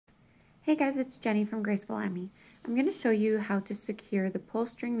Hey guys, it's Jenny from Graceful Emmy. I'm going to show you how to secure the pull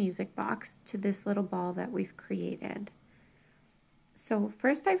string music box to this little ball that we've created. So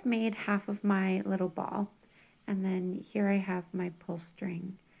first I've made half of my little ball, and then here I have my pull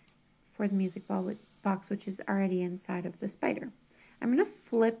string for the music box, which is already inside of the spider. I'm going to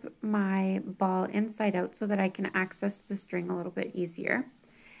flip my ball inside out so that I can access the string a little bit easier.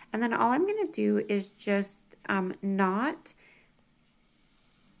 And then all I'm going to do is just knot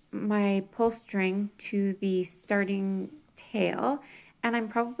my pull string to the starting tail, and I'm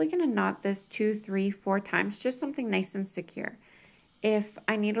probably going to knot this 2, 3, 4 times, just something nice and secure. If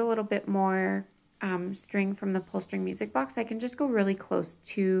I need a little bit more string from the pull string music box, I can just go really close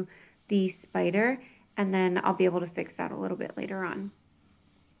to the spider, and then I'll be able to fix that a little bit later on.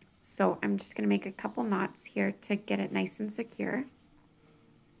 So I'm just going to make a couple knots here to get it nice and secure.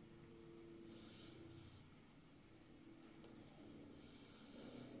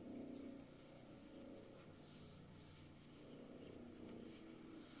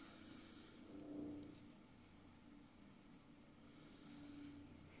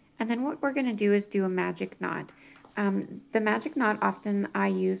 And then what we're going to do is do a magic knot. The magic knot often I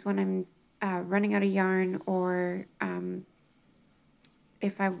use when I'm running out of yarn, or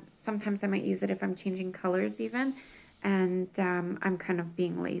sometimes I might use it if I'm changing colors even, and I'm kind of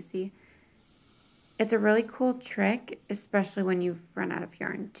being lazy. It's a really cool trick, especially when you've run out of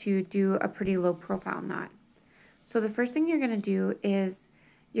yarn, to do a pretty low profile knot. So the first thing you're going to do is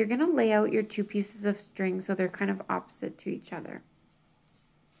you're going to lay out your two pieces of string so they're kind of opposite to each other.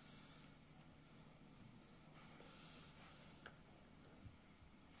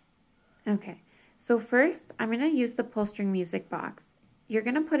 Okay, so first I'm going to use the pull string music box. You're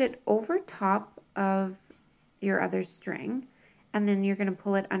going to put it over top of your other string, and then you're going to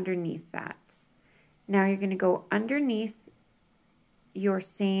pull it underneath that. Now you're going to go underneath your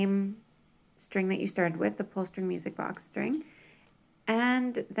same string that you started with, the pull string music box string,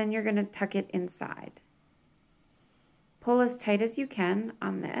 and then you're going to tuck it inside. Pull as tight as you can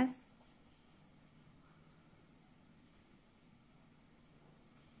on this.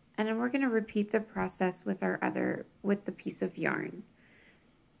 And then we're going to repeat the process with the piece of yarn.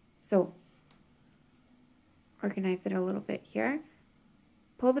 So organize it a little bit here.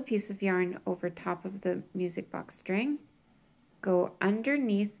 Pull the piece of yarn over top of the music box string. Go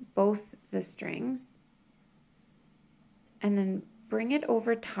underneath both the strings. And then bring it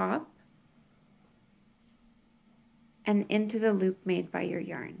over top and into the loop made by your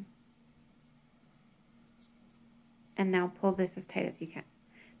yarn. And now pull this as tight as you can.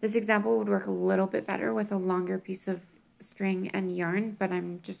 This example would work a little bit better with a longer piece of string and yarn, but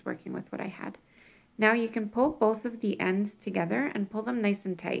I'm just working with what I had. Now you can pull both of the ends together and pull them nice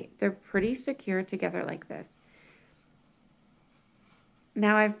and tight. They're pretty secure together like this.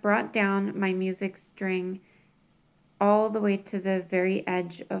 Now I've brought down my music string all the way to the very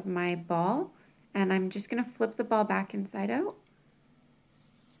edge of my ball, and I'm just going to flip the ball back inside out.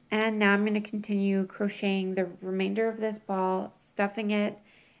 And now I'm going to continue crocheting the remainder of this ball, stuffing it,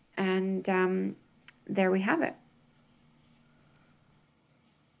 and there we have it.